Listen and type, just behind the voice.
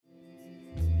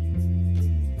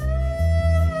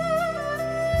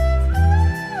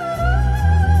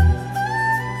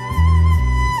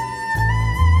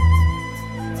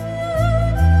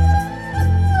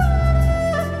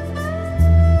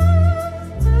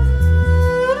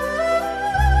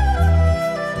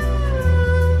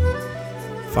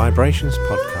VIBErations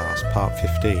Podcast, Part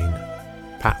 15,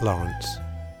 Pat Lawrence.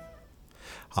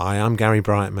 Hi, I'm Gary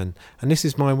Brightman, and this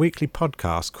is my weekly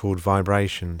podcast called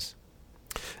VIBErations.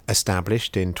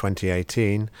 Established in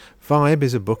 2018, Vibe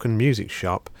is a book and music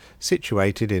shop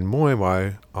situated in Mui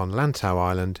Wo on Lantau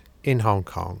Island in Hong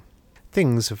Kong.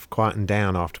 Things have quietened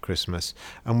down after Christmas,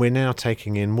 and we're now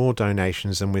taking in more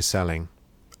donations than we're selling.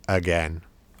 Again.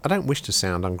 I don't wish to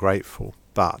sound ungrateful,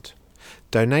 but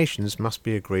donations must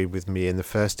be agreed with me in the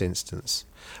first instance.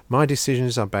 My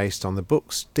decisions are based on the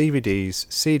books, DVDs,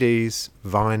 CDs,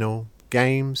 vinyl,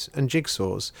 games and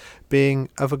jigsaws being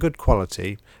of a good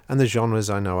quality and the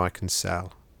genres I know I can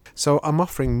sell. So I'm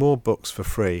offering more books for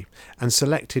free and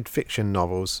selected fiction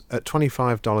novels at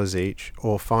 $25 each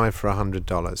or $5 for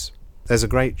 $100. There's a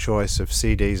great choice of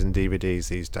CDs and DVDs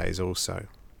these days also.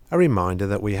 A reminder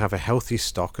that we have a healthy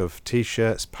stock of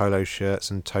t-shirts, polo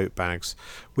shirts and tote bags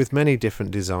with many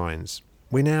different designs.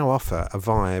 We now offer a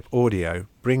Vibe audio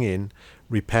bring-in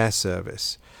repair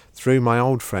service through my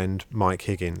old friend Mike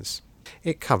Higgins.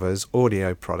 It covers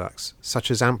audio products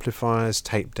such as amplifiers,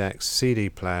 tape decks, CD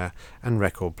player and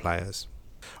record players.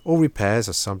 All repairs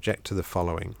are subject to the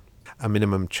following: a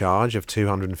minimum charge of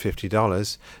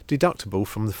 $250 deductible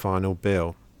from the final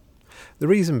bill. The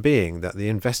reason being that the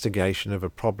investigation of a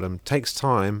problem takes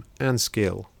time and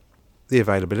skill. The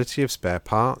availability of spare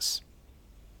parts.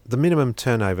 The minimum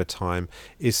turnover time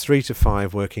is 3 to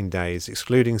 5 working days,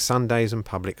 excluding Sundays and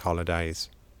public holidays.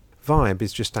 Vibe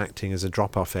is just acting as a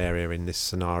drop-off area in this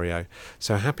scenario,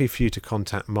 so happy for you to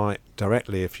contact Mike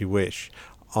directly if you wish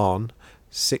on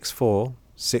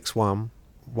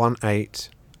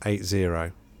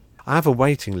 64611880. I have a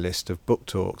waiting list of book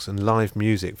talks and live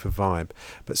music for Vibe,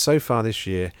 but so far this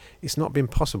year it's not been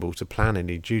possible to plan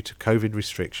any due to COVID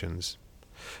restrictions.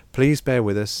 Please bear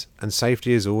with us, and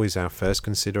safety is always our first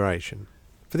consideration.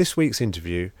 For this week's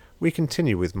interview, we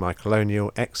continue with my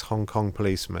Colonial ex-Hong Kong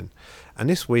policeman, and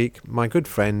this week my good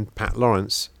friend Pat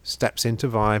Lawrence steps into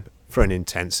Vibe for an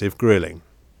intensive grilling.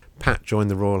 Pat joined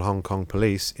the Royal Hong Kong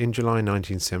Police in July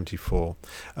 1974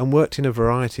 and worked in a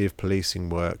variety of policing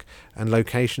work and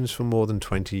locations for more than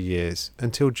 20 years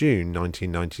until June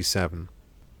 1997.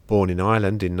 Born in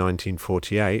Ireland in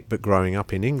 1948 but growing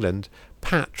up in England,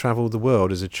 Pat travelled the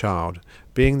world as a child,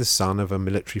 being the son of a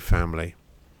military family.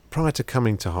 Prior to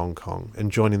coming to Hong Kong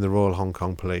and joining the Royal Hong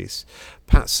Kong Police,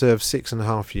 Pat served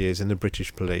 6.5 years in the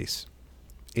British Police.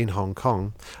 In Hong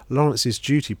Kong, Lawrence's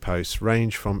duty posts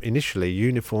range from initially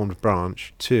uniformed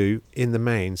branch to, in the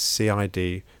main,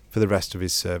 CID for the rest of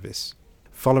his service.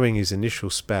 Following his initial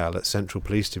spell at Central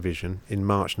Police Division in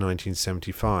March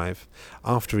 1975,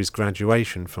 after his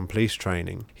graduation from police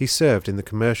training, he served in the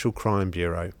Commercial Crime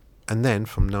Bureau, and then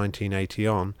from 1980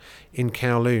 on in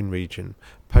Kowloon region,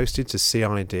 posted to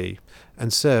CID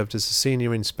and served as a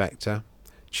senior inspector,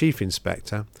 chief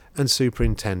inspector and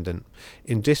superintendent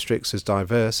in districts as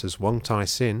diverse as Wong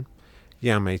Sin,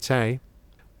 Yaumati,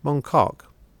 Mongkok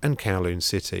and Kowloon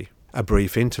City. A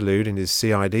brief interlude in his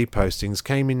CID postings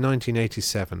came in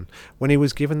 1987 when he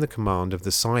was given the command of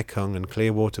the Sai Kung and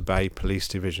Clearwater Bay police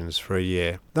divisions for a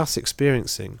year, thus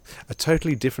experiencing a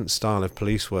totally different style of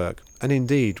police work and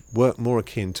indeed work more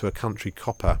akin to a country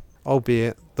copper,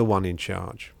 albeit the one in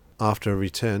charge. After a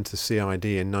return to CID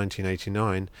in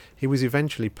 1989, he was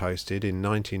eventually posted in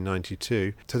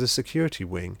 1992 to the security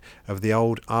wing of the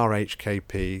old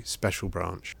RHKP Special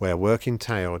branch, where work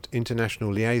entailed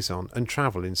international liaison and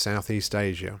travel in Southeast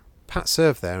Asia. Pat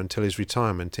served there until his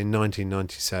retirement in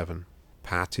 1997.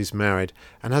 Pat is married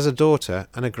and has a daughter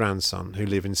and a grandson who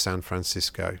live in San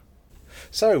Francisco.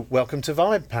 So, welcome to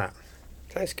Vibe, Pat.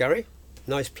 Thanks, Gary.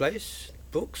 Nice place,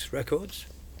 books, records.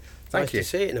 Thank you. Nice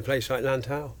to see it in a place like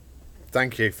Lantau.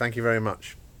 Thank you very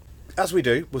much. As we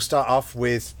do, we'll start off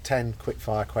with 10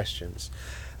 quick-fire questions.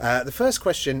 The first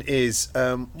question is,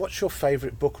 what's your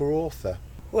favourite book or author?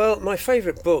 Well, my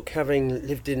favourite book, having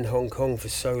lived in Hong Kong for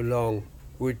so long,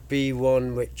 would be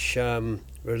one which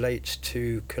relates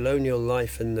to colonial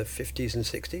life in the 50s and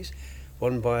 60s,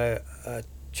 one by a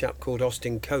chap called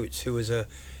Austin Coates, who was a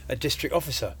district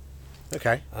officer,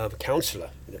 Okay. A councillor,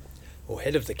 or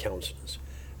head of the councillors.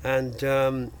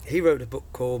 And he wrote a book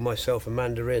called Myself a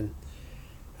Mandarin,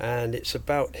 and it's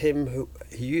about him who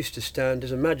he used to stand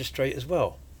as a magistrate as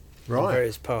well, Right. in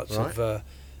various parts of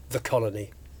the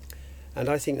colony. And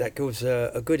I think that gives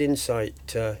a good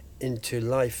insight into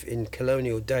life in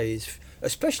colonial days,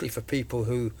 especially for people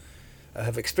who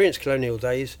have experienced colonial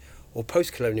days or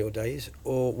post-colonial days,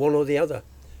 or one or the other,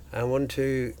 and want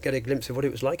to get a glimpse of what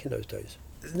it was like in those days.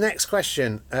 Next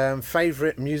question,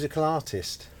 favourite musical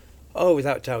artist? Oh,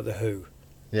 without doubt, The Who.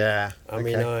 Yeah. I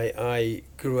mean, I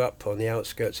grew up on the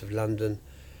outskirts of London.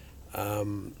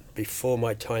 Before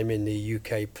my time in the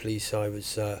UK police, I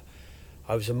was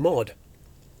a mod,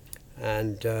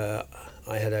 and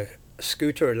I had a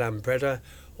scooter, a Lambretta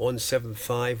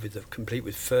 175 complete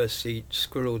with first seat,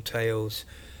 squirrel tails,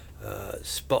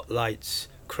 spotlights,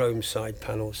 chrome side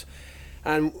panels,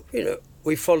 and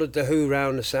we followed the Who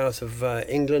round the south of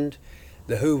England.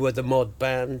 The Who were the mod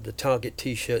band, the Target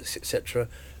T-shirts, etc.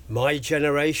 My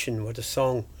Generation, what a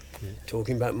song,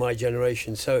 talking about my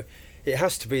generation. So it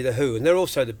has to be the Who, and they're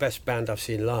also the best band I've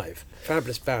seen live.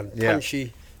 Fabulous band,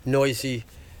 punchy, noisy,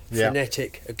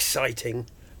 frenetic, exciting.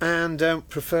 And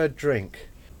preferred drink?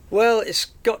 Well, it's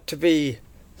got to be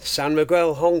San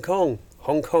Miguel, Hong Kong.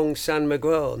 Hong Kong San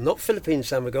Miguel, not Philippine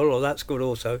San Miguel, although that's good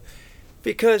also,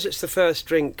 because it's the first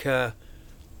drink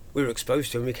we were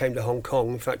exposed to when we came to Hong Kong.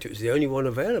 In fact, it was the only one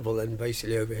available then,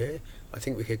 basically, over here. I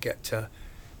think we could get a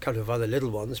couple of other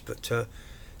little ones, but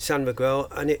San Miguel,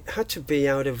 and it had to be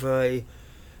out of a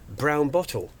brown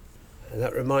bottle. And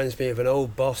that reminds me of an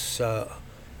old boss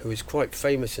who was quite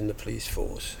famous in the police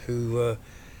force, who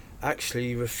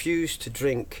actually refused to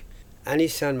drink any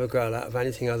San Miguel out of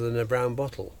anything other than a brown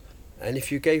bottle. And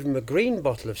if you gave him a green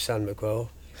bottle of San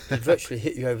Miguel, he'd virtually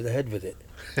hit you over the head with it.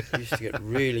 He used to get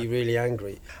really, really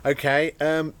angry. Okay,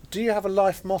 do you have a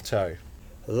life motto?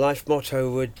 A life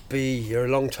motto would be, you're a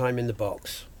long time in the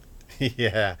box.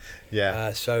 Yeah.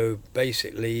 So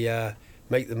basically,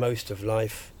 make the most of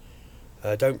life.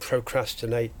 Don't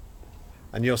procrastinate.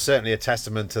 And you're certainly a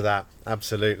testament to that,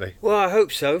 absolutely. Well, I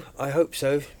hope so.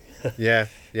 Yeah.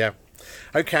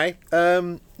 Okay,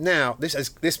 now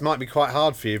this might be quite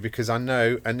hard for you, because I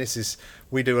know, and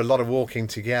we do a lot of walking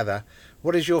together.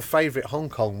 What is your favourite Hong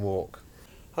Kong walk?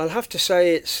 I'll have to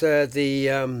say it's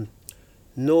the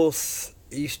north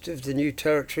east of the New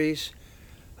Territories.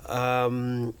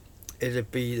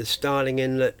 It'd be the Starling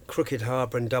Inlet, Crooked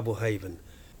Harbour and Double Haven.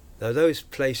 Now those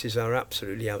places are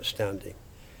absolutely outstanding.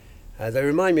 They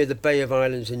remind me of the Bay of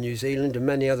Islands in New Zealand and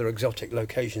many other exotic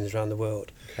locations around the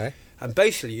world. Okay. And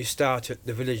basically you start at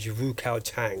the village of Wu Kao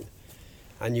Tang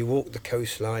and you walk the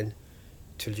coastline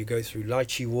till you go through Lai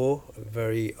Chi Wo, a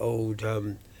very old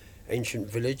ancient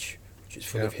village which is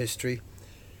full of history,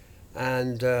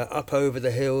 and up over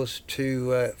the hills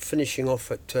to finishing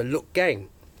off at Luk Gang.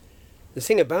 The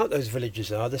thing about those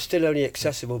villages are they're still only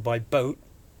accessible by boat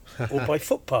or by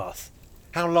footpath.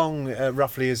 How long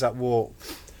roughly is that walk?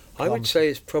 I would say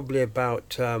it's probably about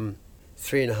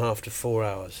 3.5 to 4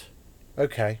 hours.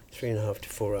 Okay. 3.5 to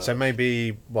 4 hours. So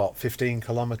maybe, 15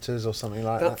 kilometres or something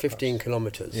like that? About 15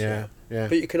 kilometres. Yeah.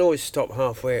 But you can always stop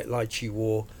halfway at Lai Chi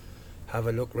Wo, have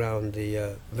a look round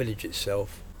the village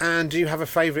itself. And do you have a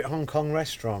favourite Hong Kong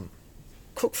restaurant?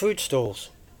 Cooked food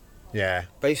stalls. Yeah.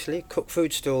 Basically, cooked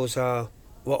food stalls are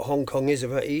what Hong Kong is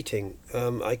about eating.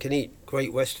 I can eat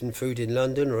great Western food in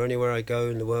London or anywhere I go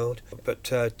in the world, but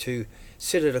to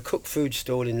sit at a cooked food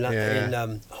stall in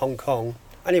Hong Kong,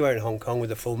 anywhere in Hong Kong, with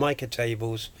the Formica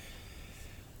tables,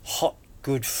 hot,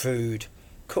 good food,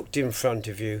 cooked in front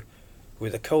of you,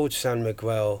 with a cold San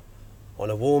Miguel on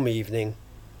a warm evening,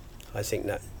 I think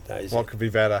that is what could be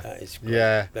better? That is great.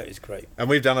 Yeah. That is great. And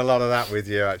we've done a lot of that with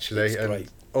you, actually. It's and great.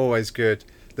 Always good.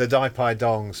 The Dai Pai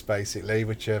Dongs, basically,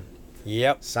 which are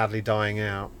sadly dying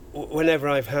out. Whenever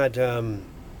I've had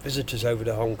visitors over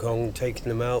to Hong Kong, taking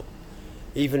them out,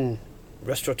 even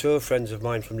restaurateur friends of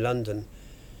mine from London,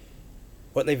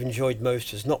 what they've enjoyed most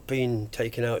has not been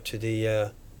taken out to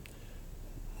the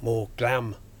more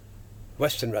glam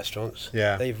Western restaurants.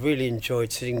 Yeah. They've really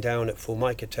enjoyed sitting down at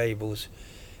Formica tables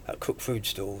at cooked food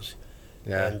stalls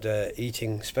and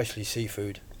eating especially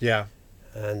seafood. Yeah.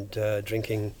 And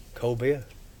drinking cold beer.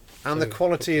 And the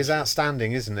quality is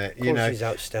outstanding, isn't it? Quality is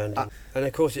outstanding. And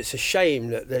of course it's a shame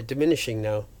that they're diminishing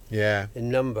now in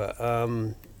number.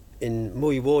 In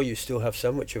Mui Wo you still have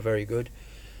some which are very good.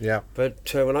 Yeah.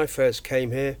 But when I first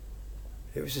came here,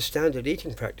 it was a standard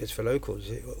eating practice for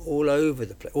locals all over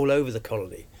the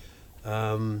colony.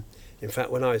 In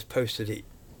fact, when I was posted at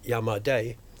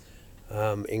Yaumati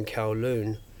in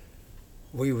Kowloon,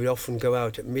 we would often go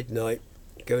out at midnight,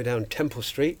 go down Temple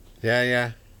Street,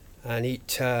 and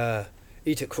eat at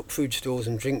cooked food stalls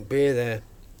and drink beer there.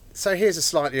 So here's a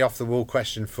slightly off the wall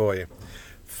question for you: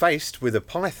 faced with a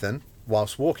python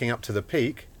whilst walking up to the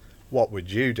peak, what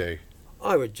would you do?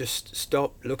 I would just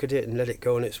stop, look at it, and let it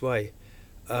go on its way.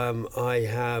 I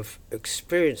have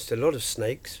experienced a lot of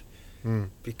snakes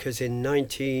because in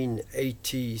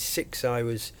 1986 I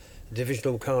was the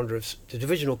divisional commander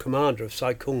of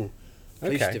Sai Kung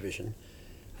Police Division,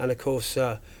 and of course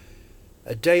a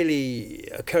daily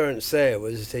occurrence there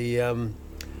was the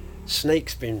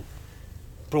snakes being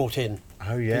brought in.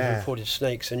 Oh yeah. People reported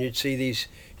snakes, and you'd see these.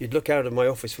 You'd look out of my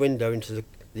office window into the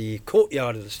the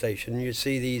courtyard of the station, you'd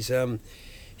see these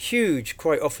huge,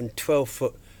 quite often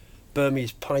 12-foot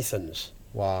Burmese pythons.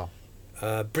 Wow.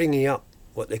 Bringing up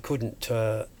what they couldn't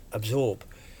absorb.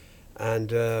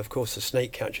 And of course the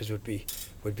snake catchers would be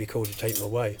called to take them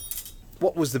away.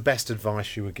 What was the best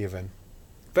advice you were given?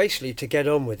 Basically, to get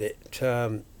on with it.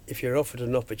 If you're offered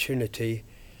an opportunity,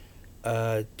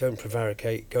 don't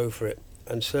prevaricate, go for it.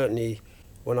 And certainly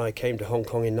when I came to Hong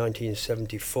Kong in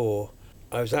 1974,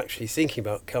 I was actually thinking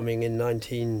about coming in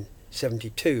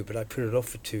 1972, but I put it off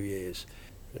for 2 years.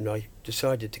 And I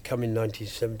decided to come in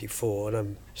 1974, and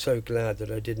I'm so glad that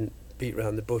I didn't beat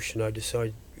around the bush, and I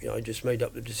just made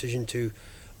up the decision to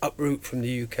uproot from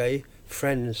the UK,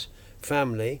 friends,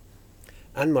 family,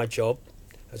 and my job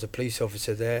as a police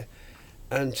officer there,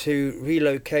 and to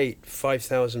relocate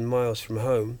 5,000 miles from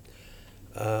home,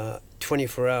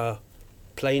 24-hour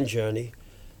plane journey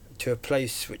to a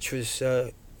place which was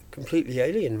completely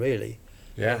alien, really.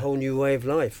 Yeah. A whole new way of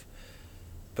life.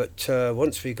 But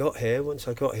once I got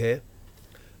here,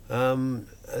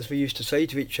 as we used to say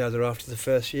to each other after the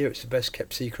first year, it's the best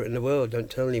kept secret in the world, don't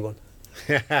tell anyone.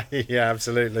 Yeah,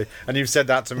 absolutely. And you've said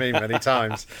that to me many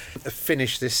times.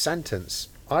 Finish this sentence.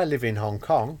 I live in Hong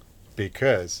Kong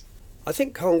because... I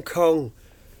think Hong Kong,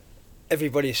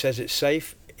 everybody says it's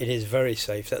safe. It is very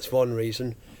safe, that's one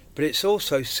reason. But it's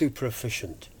also super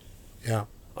efficient. Yeah.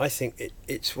 I think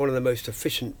it's one of the most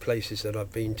efficient places that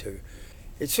I've been to.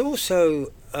 It's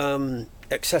also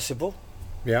accessible.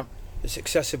 Yeah. It's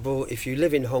accessible. If you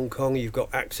live in Hong Kong, you've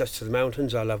got access to the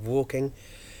mountains. I love walking.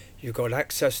 You've got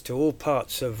access to all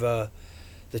parts of the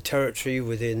territory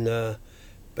within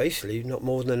basically not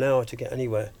more than an hour to get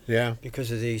anywhere. Yeah.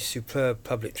 Because of the superb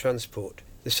public transport.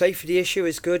 The safety issue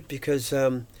is good because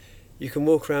you can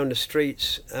walk around the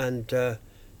streets and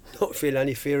not feel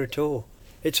any fear at all.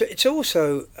 It's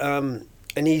also an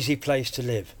easy place to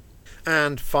live.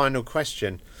 And final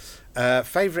question,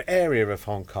 favourite area of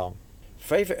Hong Kong?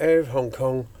 Favourite area of Hong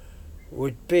Kong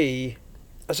would be,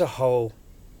 as a whole,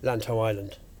 Lantau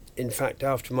Island. In fact,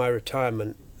 after my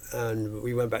retirement, and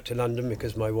we went back to London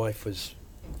because my wife was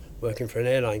working for an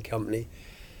airline company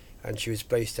and she was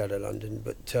based out of London,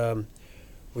 but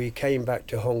we came back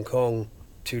to Hong Kong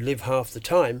to live half the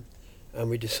time, and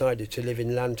we decided to live in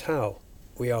Lantau.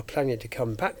 We are planning to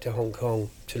come back to Hong Kong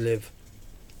to live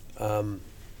later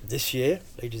this year,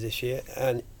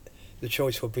 and the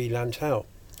choice will be Lantau.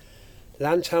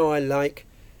 Lantau I like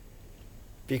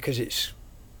because it's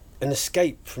an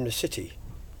escape from the city.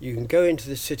 You can go into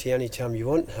the city anytime you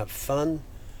want, have fun,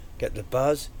 get the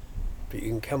buzz, but you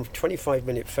can come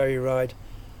 25-minute ferry ride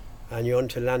and you're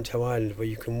onto Lantau Island where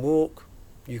you can walk,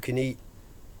 you can eat.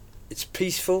 It's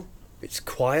peaceful, it's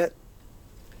quiet.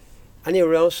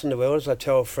 Anywhere else in the world, as I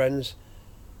tell friends,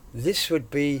 this would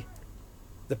be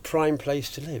the prime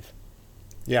place to live.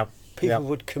 Yeah. People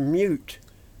would commute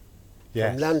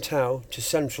Yes. from Lantau to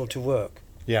Central to work,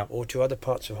 Yeah. or to other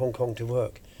parts of Hong Kong to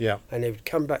work. Yeah. And they would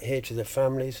come back here to their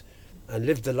families and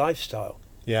live the lifestyle.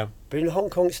 Yeah. But in Hong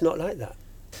Kong, it's not like that.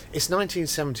 It's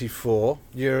 1974.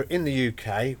 You're in the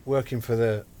UK working for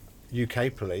the UK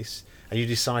police, and you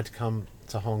decide to come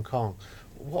to Hong Kong.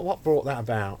 What brought that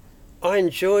about? I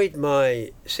enjoyed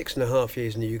my 6.5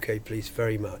 years in the UK police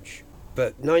very much.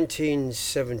 But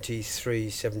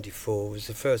 1973-74 was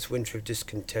the first winter of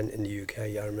discontent in the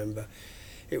UK, I remember.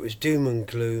 It was doom and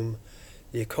gloom.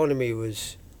 The economy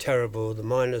was terrible. The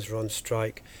miners were on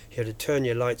strike. You had to turn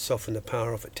your lights off and the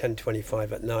power off at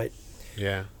 10:25 at night.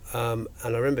 Yeah. And I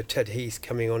remember Ted Heath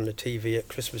coming on the TV at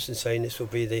Christmas and saying this will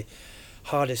be the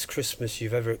hardest Christmas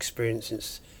you've ever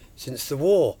experienced since the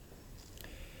war.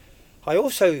 I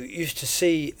also used to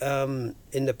see in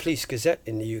the Police Gazette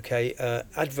in the UK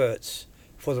adverts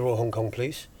for the Royal Hong Kong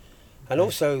Police, and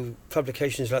also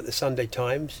publications like the Sunday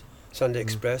Times, Sunday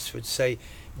Express would say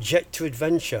jet to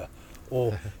adventure,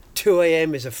 or 2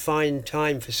 a.m. is a fine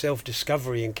time for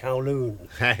self-discovery in Kowloon.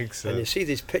 Excellent. And you see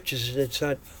these pictures and it's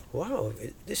like, wow,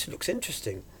 this looks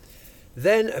interesting.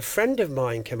 Then a friend of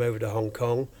mine came over to Hong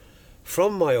Kong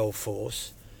from my old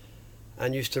force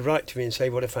and used to write to me and say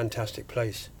what a fantastic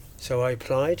place. So I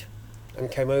applied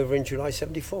and came over in July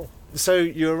 74. So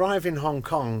you arrive in Hong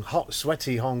Kong, hot,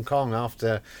 sweaty Hong Kong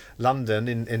after London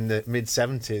in the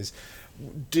mid-70s.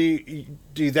 Do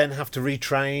you then have to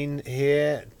retrain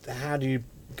here? How do you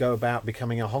go about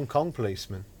becoming a Hong Kong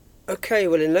policeman? Okay,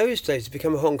 well in those days to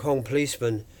become a Hong Kong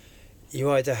policeman,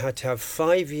 you either had to have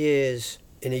 5 years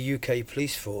in a UK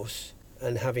police force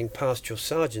and having passed your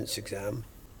sergeant's exam,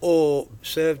 or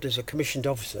served as a commissioned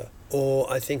officer,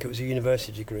 or I think it was a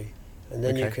university degree. And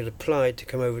then you could apply to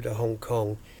come over to Hong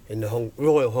Kong in the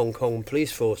Royal Hong Kong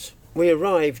Police Force. We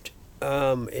arrived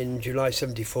in July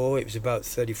 74, it was about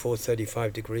 34,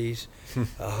 35 degrees,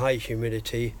 high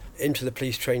humidity, into the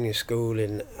police training school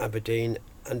in Aberdeen,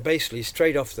 and basically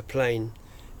straight off the plane,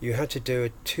 you had to do a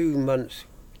 2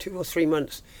 or 3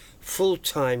 months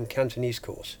full-time Cantonese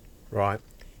course. Right.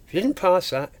 If you didn't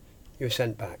pass that, you were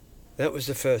sent back. That was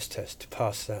the first test, to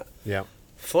pass that. Yeah.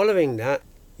 Following that,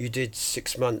 you did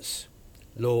 6 months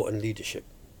law and leadership.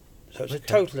 So it's a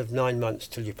total of 9 months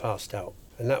till you passed out.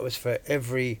 And that was for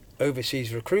every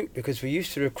overseas recruit, because we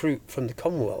used to recruit from the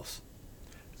Commonwealth.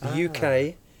 The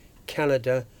UK,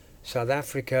 Canada, South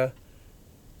Africa,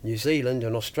 New Zealand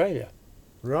and Australia.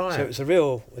 Right. So it was a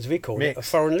real, as we call it, a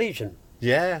foreign legion.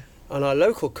 Yeah. And our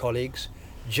local colleagues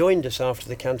joined us after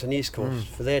the Cantonese course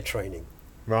for their training.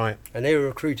 Right. And they were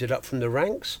recruited up from the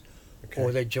ranks,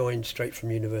 or they joined straight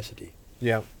from university.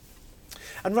 Yeah.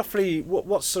 And roughly,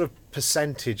 what sort of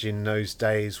percentage in those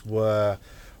days were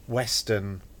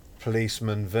Western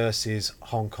policemen versus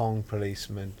Hong Kong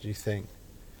policemen, do you think?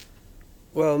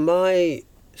 Well, my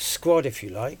squad, if you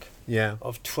like, Yeah.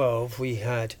 of 12, we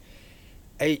had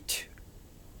 8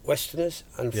 Westerners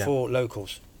and 4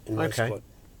 locals in my squad.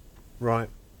 Right.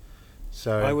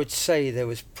 So I would say there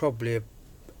was probably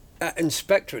at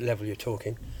inspectorate level you're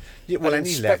talking. Yeah, well, any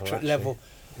inspectorate level.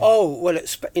 Oh, well,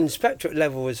 inspectorate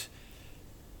level was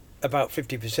about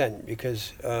 50%,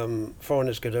 because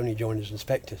foreigners could only join as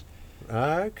inspectors.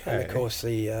 Okay. And of course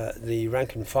the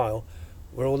rank and file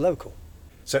were all local.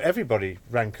 So everybody,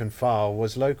 rank and file,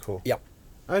 was local? Yep.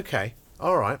 Okay.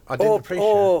 All right. I didn't appreciate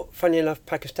Or, funny enough,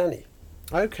 Pakistani.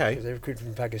 Okay. Because they recruited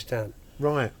from Pakistan.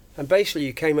 Right. And basically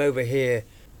you came over here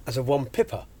as a one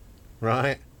pipper.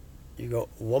 Right. You got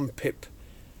 1 pip,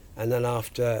 and then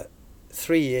after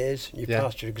 3 years you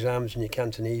passed your exams and your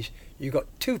Cantonese, you got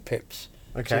 2 pips.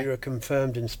 Okay. So you're a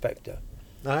confirmed inspector.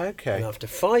 Okay. And after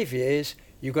 5 years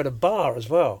you got a bar as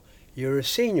well. You're a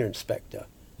senior inspector.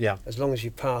 Yeah. As long as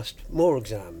you passed more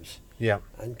exams. Yeah.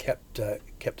 And kept a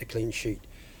clean sheet.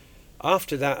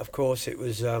 After that, of course, it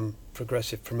was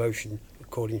progressive promotion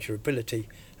according to your ability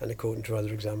and according to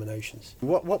other examinations.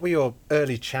 What were your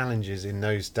early challenges in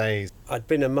those days? I'd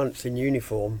been a month in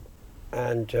uniform,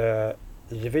 and the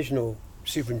divisional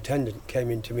superintendent came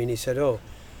in to me and he said, "Oh,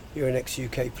 you're an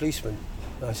ex-UK policeman."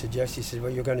 And I said, "Yes." He said,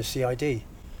 "Well, you're going to CID."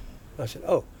 I said,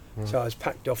 "Oh." So I was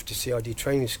packed off to CID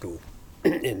training school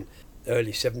in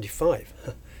early 75.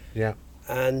 Yeah.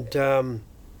 And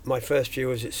my first year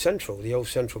was at Central, the old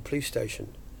Central police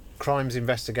station. Crimes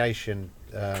investigation.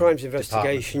 Crimes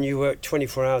investigation, you worked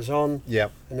 24 hours on,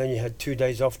 Yep. and then you had 2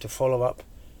 days off to follow up,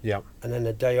 Yep. and then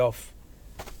a day off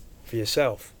for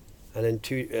yourself, and then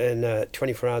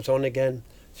 24 hours on again.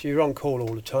 So you're on call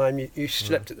all the time. You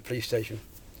slept at the police station.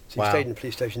 So you stayed in the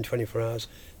police station 24 hours,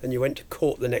 then you went to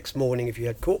court the next morning if you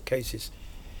had court cases.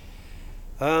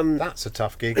 That's a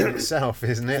tough gig in itself,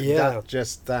 isn't it? Yeah.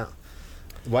 That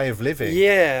way of living.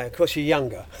 Yeah, of course you're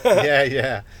younger.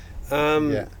 Yeah.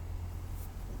 Yeah.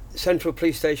 Central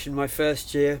Police Station, my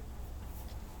first year,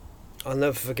 I'll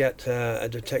never forget a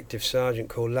detective sergeant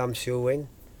called Lam Siu Wing,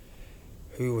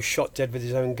 who was shot dead with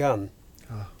his own gun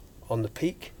on the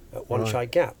peak at One Chai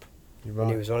Gap. Right.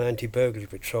 And he was on anti-burglary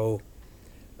patrol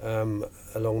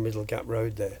along Middle Gap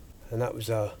Road there, and that was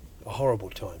a horrible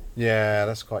time. Yeah,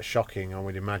 that's quite shocking, I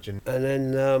would imagine. And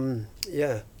then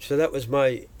so that was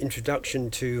my introduction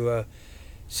to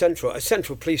Central. A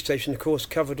Central Police Station, of course,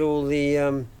 covered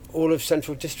all of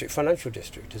Central District, Financial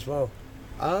District as well.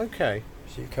 Okay.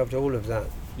 So you covered all of that.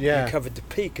 Yeah. You covered the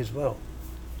peak as well.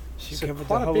 So you covered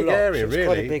quite the a whole big lot. area, So it's really.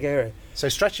 quite a big area. So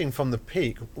stretching from the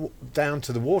peak down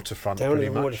to the waterfront, Down to pretty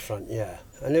the much. waterfront, yeah.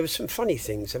 And there were some funny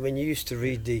things. I mean, you used to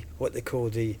read what they call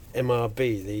the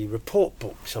MRB, the report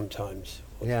book sometimes.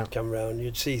 Yeah. You'd come round,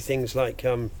 you'd see things like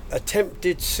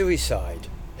attempted suicide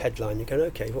headline. You go,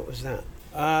 okay, what was that?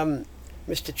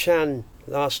 Mr. Chan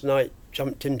last night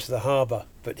jumped into the harbour,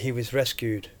 but he was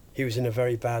rescued. He was in a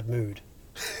very bad mood.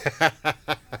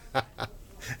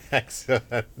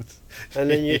 Excellent. And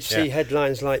then you'd see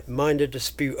headlines like minor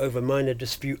dispute over minor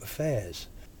dispute affairs.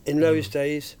 In those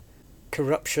days,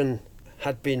 corruption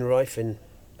had been rife in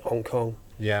Hong Kong.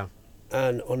 Yeah.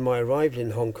 And on my arrival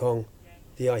in Hong Kong,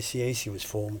 the ICAC was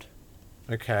formed.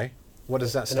 Okay. What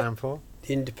does that stand for?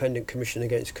 The Independent Commission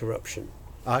Against Corruption.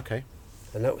 Okay.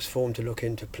 And that was formed to look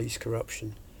into police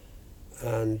corruption.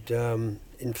 And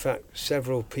in fact,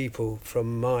 several people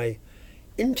from my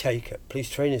intake at police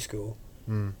training school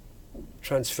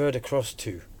transferred across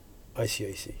to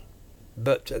ICAC.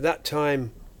 But at that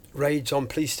time, raids on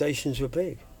police stations were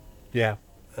big. Yeah.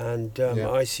 And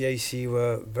ICAC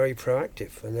were very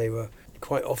proactive, and they were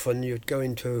quite often, you'd go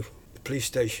into the police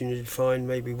station, you'd find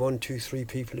maybe 1, 2, 3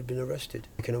 people had been arrested,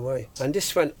 taken away. And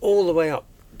this went all the way up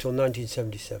till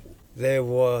 1977. There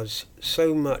was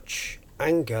so much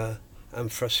anger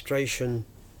and frustration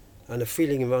and a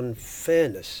feeling of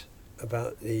unfairness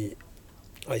about the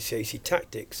IC80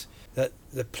 tactics that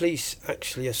the police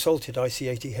actually assaulted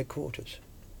IC80 headquarters.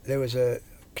 There was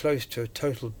close to a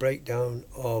total breakdown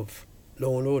of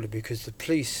law and order because the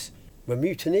police were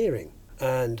mutineering,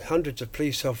 and hundreds of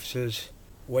police officers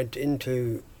went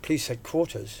into police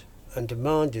headquarters and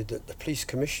demanded that the police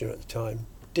commissioner at the time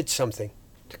did something.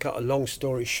 To cut a long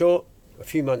story short, a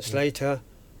few months later,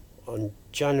 on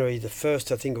January the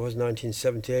 1st, I think it was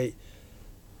 1978,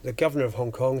 the governor of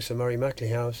Hong Kong, Sir Murray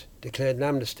Maclehouse, declared an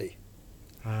amnesty.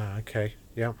 Okay,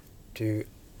 yeah. To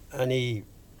any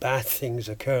bad things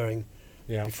occurring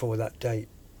before that date.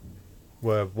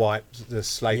 Were wiped, the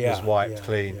slate was wiped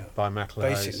clean by Maclehouse.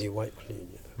 Basically wiped clean,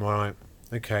 Right,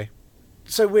 okay.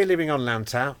 So we're living on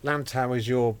Lantau. Lantau is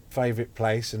your favourite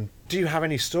place, and do you have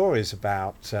any stories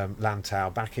about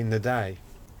Lantau back in the day?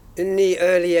 In the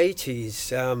early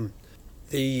 80s,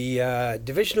 the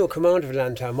divisional commander of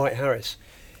Lantau, Mike Harris,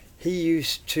 he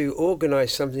used to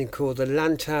organise something called the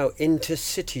Lantau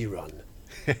Intercity Run.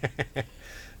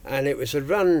 And it was a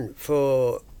run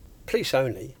for police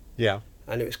only. Yeah.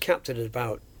 And it was capped at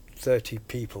about 30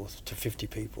 people to 50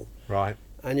 people. Right.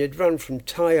 And you'd run from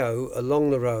Tai O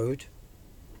along the road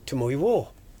to Mui Wo.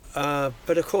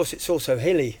 But of course it's also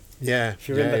hilly. Yeah. If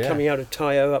you remember coming out of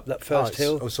Tai O up that first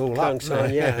hill. It's all up.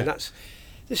 And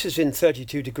this is in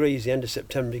 32 degrees, the end of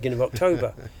September, beginning of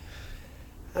October.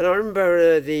 And I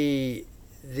remember the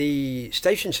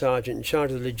station sergeant in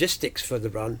charge of the logistics for the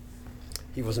run,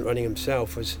 he wasn't running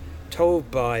himself, was told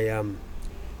by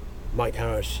Mike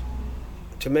Harris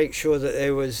to make sure that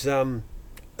there was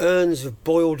urns of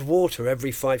boiled water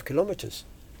every 5 kilometres.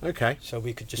 Okay. So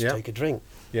we could just take a drink.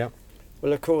 Yeah.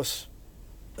 Well, of course,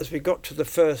 as we got to the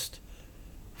first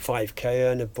 5k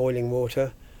urn of boiling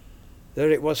water,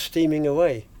 there it was steaming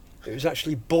away. It was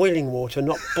actually boiling water,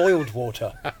 not boiled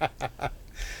water.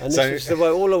 And this was the way,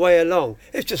 all the way along.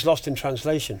 It's just lost in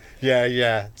translation.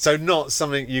 Yeah. So not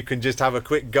something you can just have a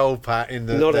quick gulp at in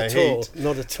the heat.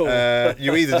 Not at all.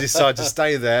 You either decide to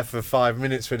stay there for 5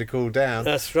 minutes for it to cool down.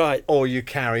 That's right. Or you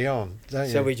carry on, don't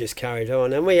you? So we just carried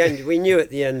on. And we knew at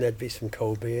the end there'd be some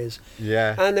cold beers.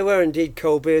 Yeah. And there were indeed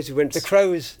cold beers. We went to the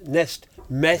Crow's Nest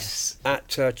Mess at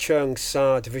Cheung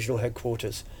Sa Divisional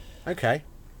Headquarters. Okay.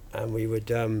 And we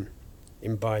would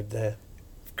imbibe there.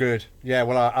 Good. Yeah,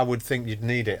 well, I would think you'd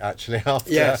need it, actually,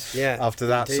 after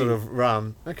that indeed. Sort of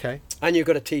run. Okay. And you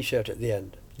got a T-shirt at the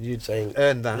end. You'd saying,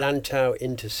 earn that. Lantau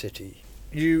Intercity.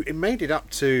 You made it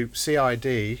up to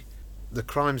CID, the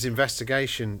Crimes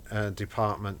Investigation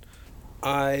Department.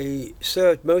 I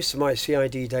served most of my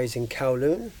CID days in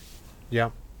Kowloon. Yeah.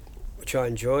 Which I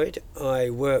enjoyed. I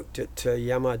worked at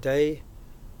Yaumati,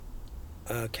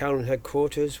 Kowloon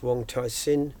headquarters, Wong Tai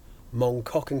Sin,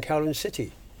 Mongkok and Kowloon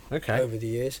City. Okay. Over the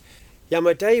years.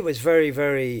 Yaumati was very,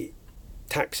 very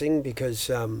taxing because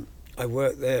I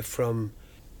worked there from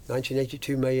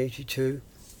 1982, May 82.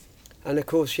 And of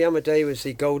course, Yaumati was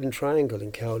the golden triangle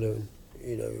in Kowloon,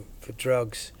 you know, for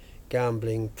drugs,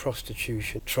 gambling,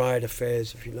 prostitution, triad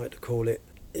affairs, if you like to call it.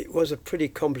 It was a pretty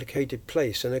complicated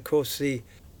place. And of course, the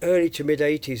early to mid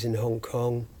 80s in Hong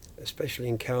Kong, especially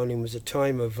in Kowloon, was a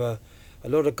time of a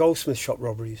lot of goldsmith shop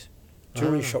robberies,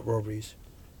 jewellery shop robberies.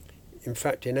 In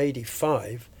fact, in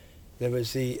 85, there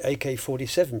was the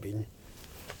AK-47 being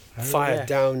fired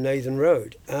down Nathan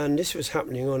Road, and this was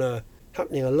happening a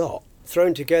lot.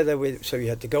 Thrown together with, so you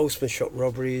had the goldsmith shop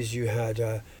robberies, you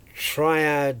had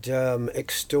triad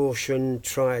extortion,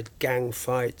 triad gang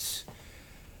fights.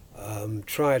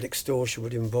 Triad extortion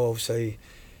would involve, say,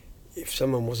 if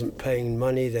someone wasn't paying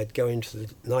money, they'd go into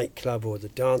the nightclub or the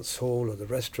dance hall or the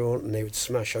restaurant and they would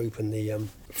smash open the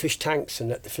fish tanks and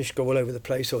let the fish go all over the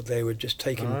place, or they would just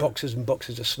take in boxes and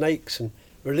boxes of snakes and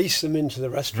release them into the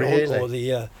restaurant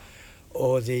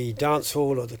or the dance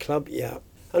hall or the club. Yeah.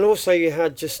 And also you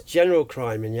had just general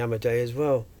crime in Yaumati as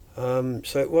well.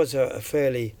 So it was a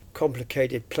fairly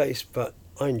complicated place, but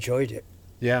I enjoyed it.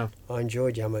 Yeah. I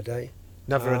enjoyed Yaumati.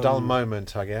 Never a dull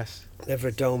moment, I guess. Never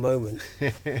a dull moment.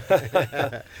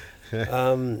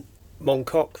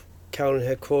 Mongkok, Kowloon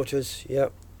headquarters,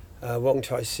 Wong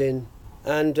Tai Sin.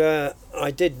 And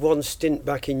I did one stint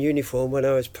back in uniform when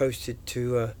I was posted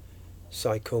to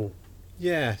Sai Kung.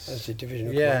 Yes. As the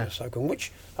divisional commander of Sai Kung,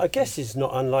 which I guess is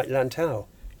not unlike Lantau.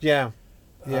 Yeah.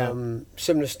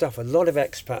 Similar stuff. A lot of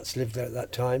expats lived there at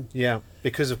that time. Yeah,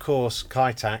 because of course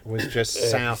Kai Tak was just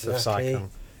south of Sai Kung.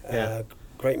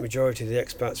 Great majority of the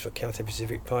expats were Cathay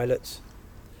Pacific pilots.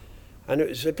 And it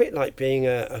was a bit like being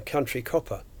a country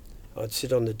copper. I'd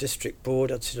sit on the district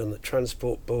board, I'd sit on the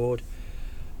transport board.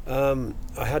 I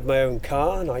had my own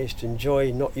car, and I used to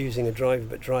enjoy not using a driver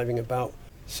but driving about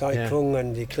Sai Kung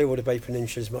and the Clearwater Bay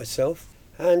Peninsulas myself.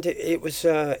 And it was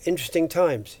interesting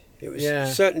times. It was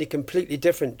certainly completely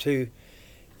different to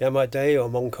Yaumati or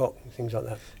Mongkok and things like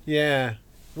that. Yeah.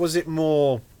 Was it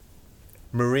more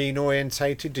marine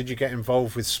orientated? Did you get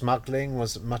involved with smuggling?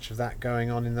 Was much of that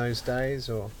going on in those days?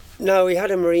 Or no, we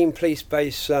had a marine police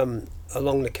base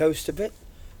along the coast a bit,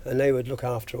 and they would look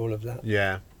after all of that.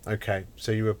 Yeah. Okay.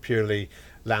 So you were purely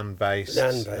land-based.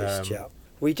 Land-based, yeah.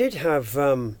 We did have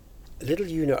a little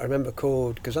unit, I remember,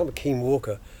 called, because I'm a keen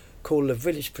walker, called the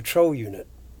Village Patrol Unit.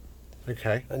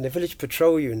 Okay. And the Village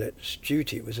Patrol Unit's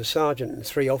duty was a sergeant and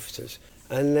 3 officers,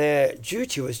 and their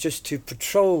duty was just to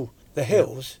patrol the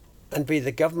hills and be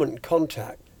the government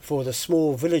contact for the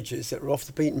small villages that were off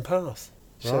the beaten path.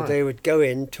 So they would go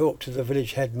in, talk to the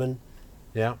village headman,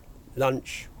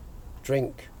 lunch,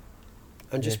 drink,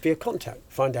 and just be a contact,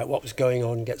 find out what was going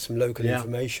on, get some local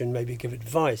information, maybe give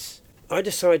advice. I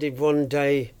decided one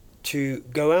day to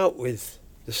go out with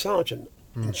the sergeant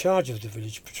in charge of the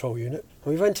Village Patrol Unit.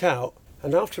 And we went out,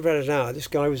 and after about an hour, this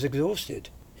guy was exhausted.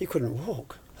 He couldn't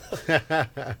walk.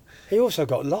 He also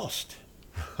got lost.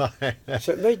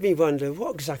 So it made me wonder,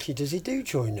 what exactly does he do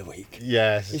during the week?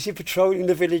 Yes. Is he patrolling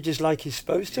the villages like he's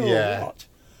supposed to, or what?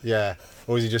 Yeah.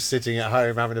 Or is he just sitting at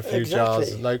home having a few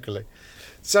jars locally?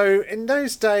 So in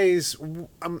those days,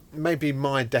 maybe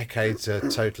my decades are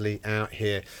totally out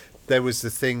here, there was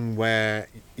the thing where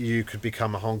you could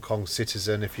become a Hong Kong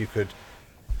citizen if you could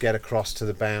get across to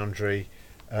the boundary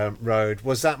road.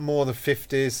 Was that more the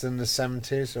 50s than the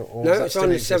 70s? Or no, it's on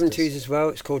the 70s as well.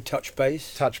 It's called touch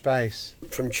base. Touch base.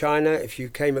 From China, if you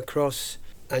came across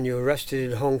and you were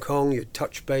arrested in Hong Kong, you'd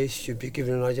touch base, you'd be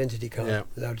given an identity card,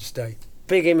 allowed to stay.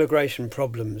 Big immigration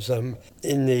problems in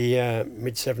the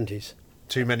mid-70s.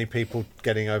 Too many people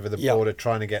getting over the border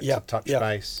trying to get to touch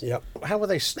base. How were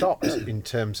they stopped in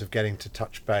terms of getting to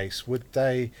touch base?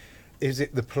 Is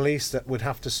it the police that would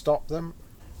have to stop them?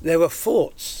 There were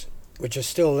forts, which are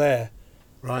still there.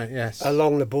 Right, yes.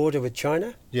 Along the border with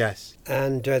China. Yes.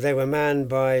 And they were manned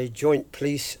by joint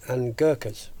police and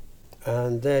Gurkhas.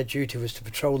 And their duty was to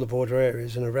patrol the border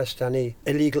areas and arrest any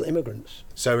illegal immigrants.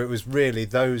 So it was really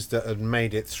those that had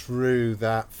made it through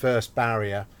that first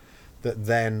barrier that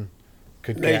then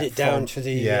could made it down to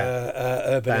the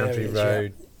urban boundary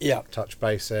areas, road, touch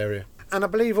base area. And I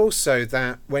believe also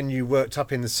that when you worked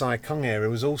up in the Sai Kung area,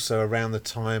 it was also around the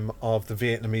time of the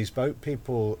Vietnamese boat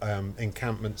people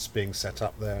encampments being set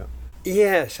up there.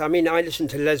 Yes, I mean, I listened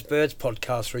to Les Bird's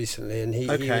podcast recently, and he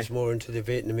was more into the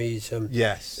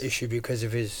Vietnamese issue because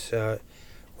of his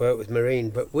work with Marine.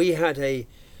 But we had a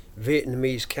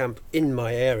Vietnamese camp in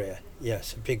my area,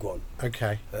 yes, a big one.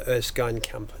 Okay. Erskine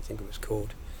Camp, I think it was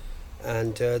called.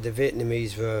 And the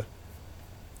Vietnamese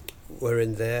were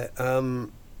in there.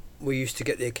 We used to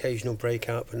get the occasional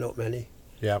breakout, but not many.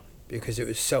 Yeah. Because it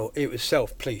was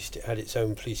self-policed. It had its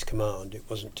own police command. It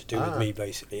wasn't to do with me,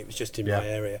 basically. It was just in my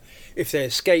area. If they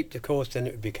escaped, of course, then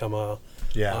it would become our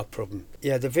problem.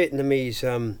 Yeah, the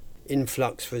Vietnamese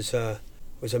influx was a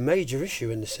major issue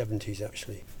in the 70s,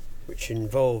 actually, which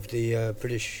involved the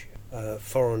British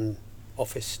Foreign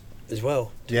Office as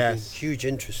well. Yes. Huge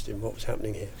interest in what was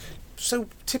happening here. So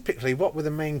typically, what were the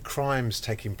main crimes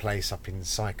taking place up in the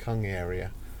Sai Kung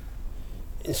area?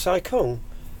 In Sai Kung,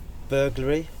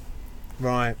 burglary.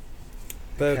 Right.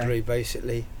 Burglary,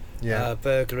 basically. Yeah.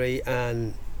 Burglary,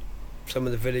 and some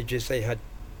of the villages, they had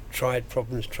triad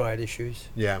problems, triad issues.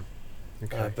 Yeah.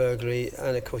 Okay. Burglary,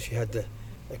 and of course you had the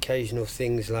occasional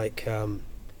things like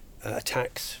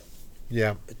attacks.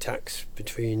 Yeah. Attacks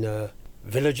between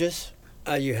villagers.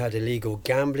 You had illegal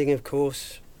gambling, of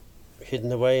course,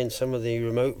 hidden away in some of the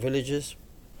remote villages.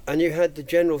 And you had the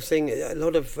general thing, a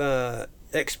lot of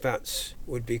expats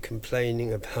would be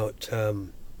complaining about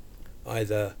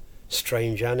either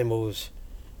strange animals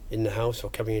in the house or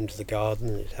coming into the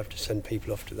garden. They'd have to send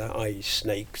people off to that, i.e.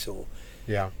 snakes or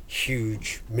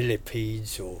huge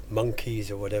millipedes or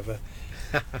monkeys or whatever.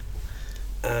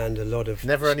 And a lot of...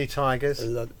 Never any tigers?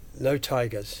 No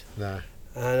tigers. No.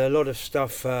 And a lot of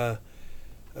stuff, of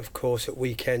course, at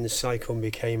weekends, Sai Kung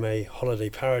became a holiday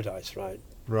paradise, right?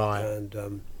 Right.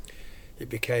 And it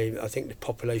became, I think the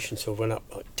population sort of went up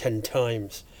like 10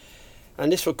 times.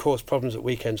 And this would cause problems at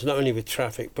weekends, not only with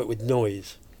traffic, but with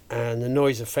noise. And the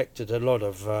noise affected a lot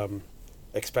of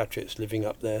expatriates living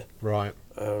up there. Right.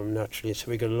 Naturally,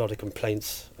 so we got a lot of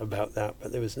complaints about that,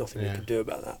 but there was nothing we could do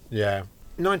about that. Yeah.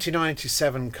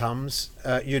 1997 comes.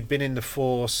 You'd been in the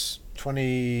force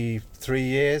 23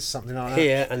 years, something like that.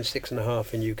 Here and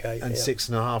 6.5 in UK. And yeah.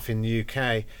 6.5 in the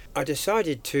UK. I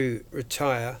decided to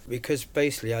retire because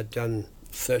basically I'd done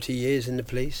 30 years in the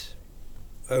police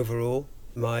overall.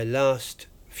 My last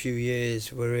few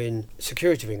years were in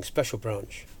security wing, special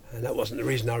branch, and that wasn't the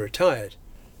reason I retired.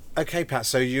 Okay, Pat,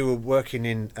 so you were working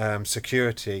in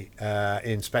security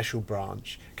in special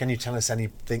branch. Can you tell us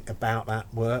anything about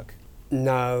that work?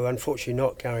 No, unfortunately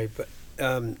not, Gary, but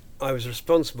I was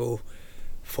responsible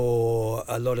for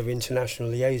a lot of international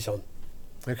liaison.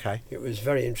 Okay. It was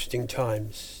very interesting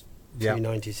times, Yeah.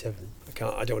 1997.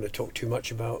 I don't want to talk too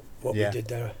much about what we did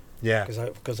there, Yeah.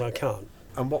 because I can't.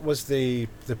 And what was the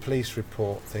police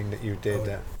report thing that you did?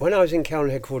 When I was in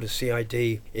Colonial Headquarters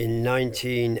CID in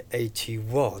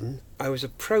 1981, I was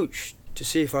approached to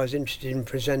see if I was interested in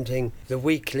presenting the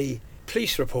weekly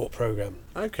police report programme.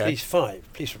 Okay. Police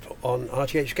 5, police report on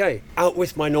RTHK, out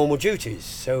with my normal duties.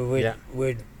 So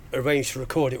we'd arranged to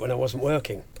record it when I wasn't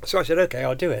working. So I said, okay,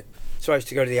 I'll do it. So I used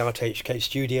to go to the RHKP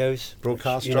studios.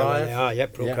 Broadcast you know Drive? where they are,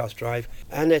 Broadcast Drive.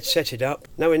 And they'd set it up.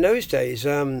 Now, in those days,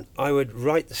 I would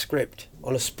write the script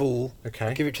on a spool,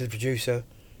 give it to the producer.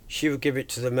 She would give it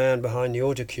to the man behind the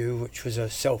audio cue, which was a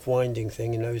self-winding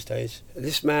thing in those days.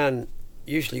 This man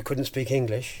usually couldn't speak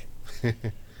English.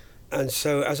 And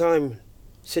so as I'm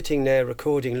sitting there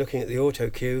recording, looking at the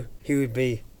auto cue, he would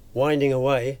be winding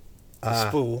away the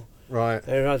spool. Right.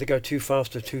 And it'd either go too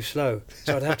fast or too slow.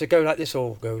 So I'd have to go like this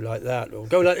or go like that, or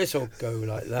go like this or go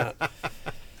like that.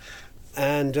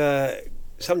 And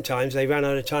sometimes they ran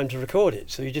out of time to record it,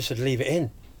 so you just had to leave it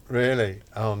in. Really?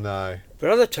 Oh, no. But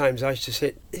other times I used to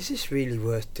say, is this really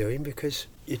worth doing? Because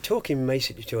you're talking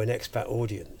basically to an expat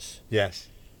audience. Yes.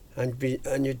 And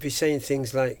you'd be saying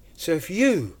things like, so if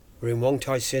you were in Wong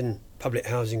Tai Sin public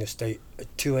housing estate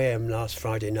at 2 a.m. last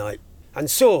Friday night and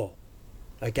saw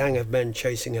a gang of men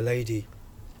chasing a lady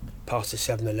past the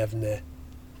 7-Eleven there,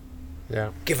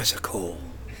 give us a call.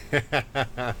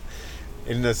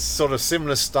 In the sort of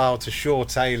similar style to Shaw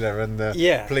Taylor and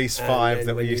the Police 5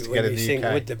 that we used to get in the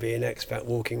UK. Would there be an expat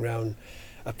walking around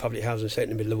a public housing estate in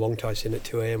the middle of Wong Tai Sin at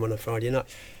 2 a.m. on a Friday night?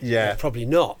 Yeah. Probably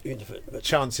not. But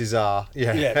chances are,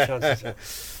 Yeah, chances are.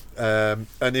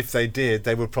 And if they did,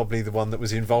 they were probably the one that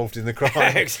was involved in the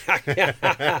crime. Exactly.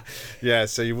 Yeah,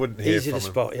 so you wouldn't hear Easy from to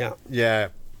them. spot, yeah. Yeah.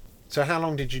 So how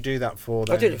long did you do that for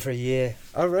then? I did it for a year.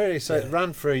 Oh, really? So it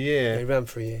ran for a year? It ran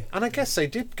for a year. And I guess they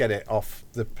did get it off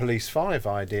the Police 5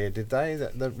 idea, did they?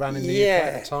 That ran in the UK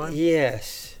at the time?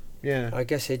 Yes. Yeah. I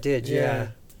guess they did, yeah.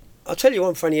 I'll tell you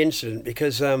one funny incident,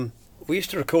 because we used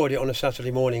to record it on a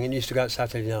Saturday morning and used to go out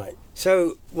Saturday night.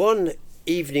 So one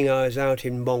evening I was out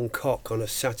in Mongkok on a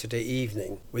Saturday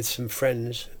evening with some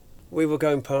friends. We were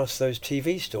going past those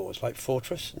TV stores like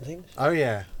Fortress and things. Oh,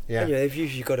 yeah, yeah. And, they've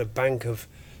usually got a bank of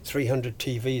 300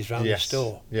 TVs around the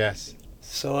store. Yes.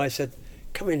 So I said,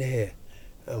 come in here.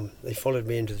 They followed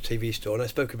me into the TV store, and I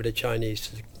spoke a bit of Chinese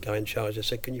to the guy in charge. I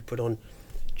said, can you put on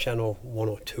channel 1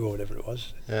 or 2 or whatever it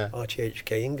was,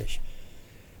 RTHK English?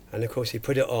 And of course he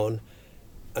put it on,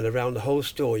 and around the whole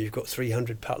store you've got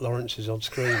 300 Pat Lawrences on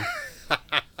screen.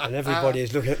 And everybody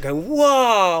is looking at it going,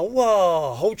 wow,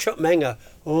 wow, Ho Chuk Menga.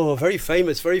 Oh, very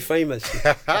famous, very famous.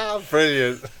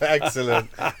 Brilliant. Excellent.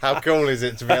 How cool is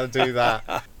it to be able to do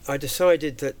that? I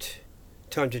decided that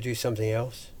time to do something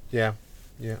else. Yeah,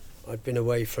 yeah. I'd been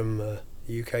away from the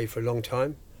UK for a long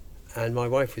time, and my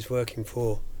wife was working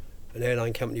for an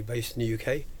airline company based in the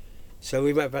UK. So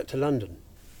we went back to London,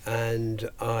 and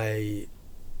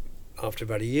after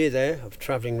about a year there of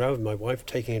travelling around with my wife,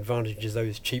 taking advantage of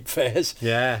those cheap fares.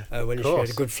 Yeah, when she had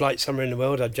a good flight somewhere in the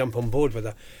world, I'd jump on board with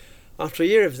her. After a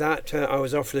year of that, I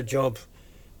was offered a job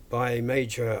by a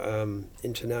major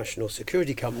international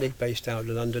security company based out of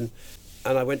London,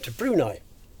 and I went to Brunei.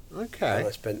 Okay. And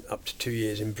I spent up to 2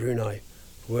 years in Brunei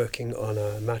working on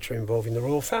a matter involving the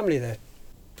royal family there.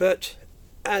 But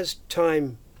as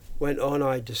time went on,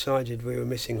 I decided we were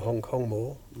missing Hong Kong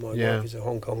more. My wife is a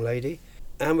Hong Kong lady.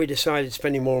 And we decided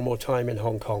spending more and more time in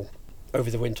Hong Kong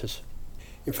over the winters.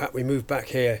 In fact, we moved back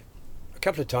here a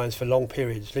couple of times for long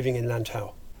periods, living in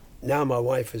Lantau. Now my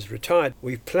wife has retired,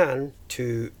 we plan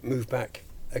to move back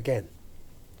again.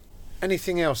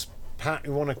 Anything else, Pat,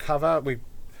 you want to cover?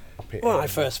 Well, I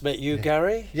first met you,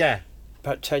 Gary. Yeah.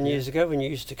 About 10 years ago, when you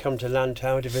used to come to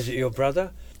Lantau to visit your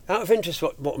brother. Out of interest,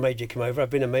 what made you come over?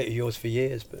 I've been a mate of yours for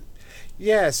years, but...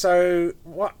 Yeah, so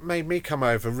what made me come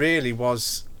over really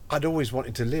was I'd always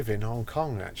wanted to live in Hong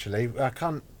Kong, actually. I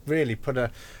can't really put a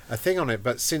thing on it,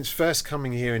 but since first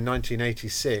coming here in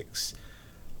 1986,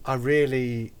 I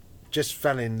really just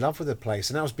fell in love with the place.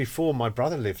 And that was before my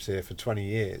brother lived here for 20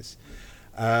 years.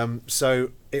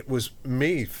 So it was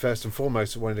me, first and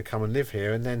foremost, that wanted to come and live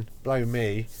here, and then, blow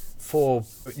me, 4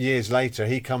 years later,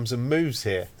 he comes and moves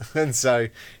here. And so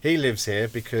he lives here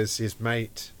because his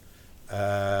mate's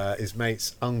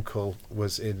uncle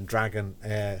was in Dragon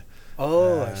Air.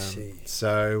 Oh, I see.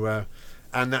 So,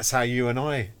 and that's how you and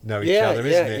I know each Yeah, other,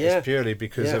 yeah, isn't it? yeah. It's purely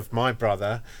because Yeah. of my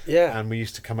brother. Yeah. And we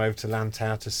used to come over to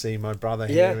Lantau to see my brother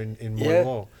Yeah, here in yeah. Mui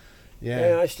Wo.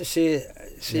 Yeah, I used to see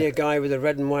a guy with a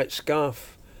red and white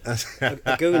scarf, a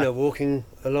gooner walking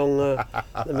along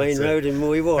the main road in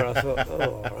Mui Wo. I thought,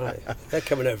 oh, right, they're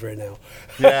coming over here now.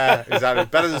 Yeah, exactly.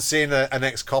 Better than seeing an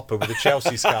ex-copper with a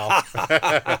Chelsea scarf.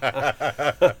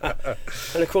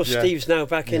 And of course, Steve's now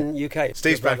back in UK.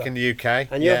 Steve's back in the UK.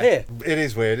 And you're here. It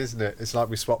is weird, isn't it? It's like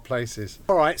we swap places.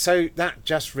 All right, so that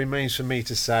just remains for me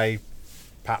to say,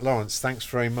 Pat Lawrence, thanks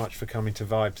very much for coming to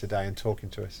Vibe today and talking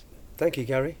to us. Thank you,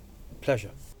 Gary.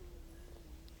 Pleasure.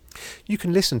 You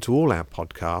can listen to all our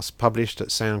podcasts published at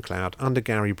SoundCloud under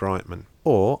Gary Brightman,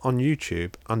 or on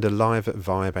YouTube under Live at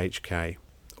VIBEHK,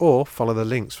 or follow the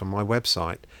links from my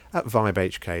website at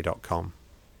vibehk.com.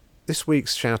 This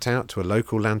week's shout out to a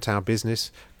local Lantau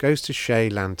business goes to Shea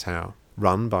Lantau,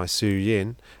 run by Sue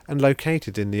Yin and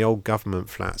located in the old government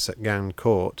flats at Gan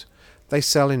Court. They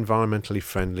sell environmentally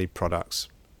friendly products,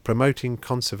 promoting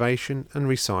conservation and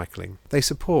recycling. They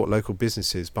support local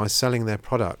businesses by selling their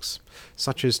products,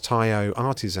 such as Tayo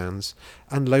artisans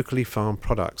and locally farmed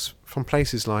products from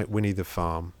places like Winnie the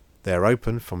Farm. They're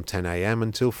open from 10 a.m.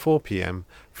 until 4 p.m.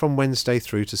 from Wednesday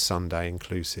through to Sunday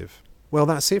inclusive. Well,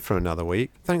 that's it for another week.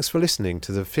 Thanks for listening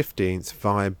to the 15th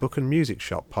Vibe Book and Music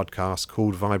Shop podcast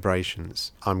called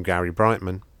VIBErations. I'm Gary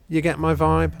Brightman. You get my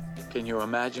vibe? Can you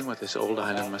imagine what this old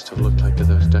island must have looked like to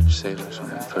those Dutch sailors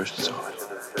when they first saw it?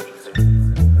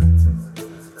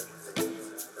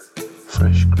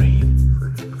 Fresh green.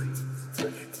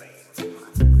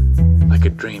 Like a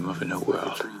dream of a new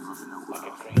world.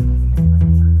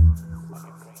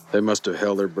 They must have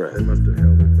held their breath.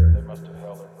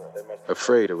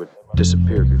 Afraid it would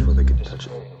disappear before they could touch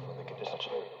it.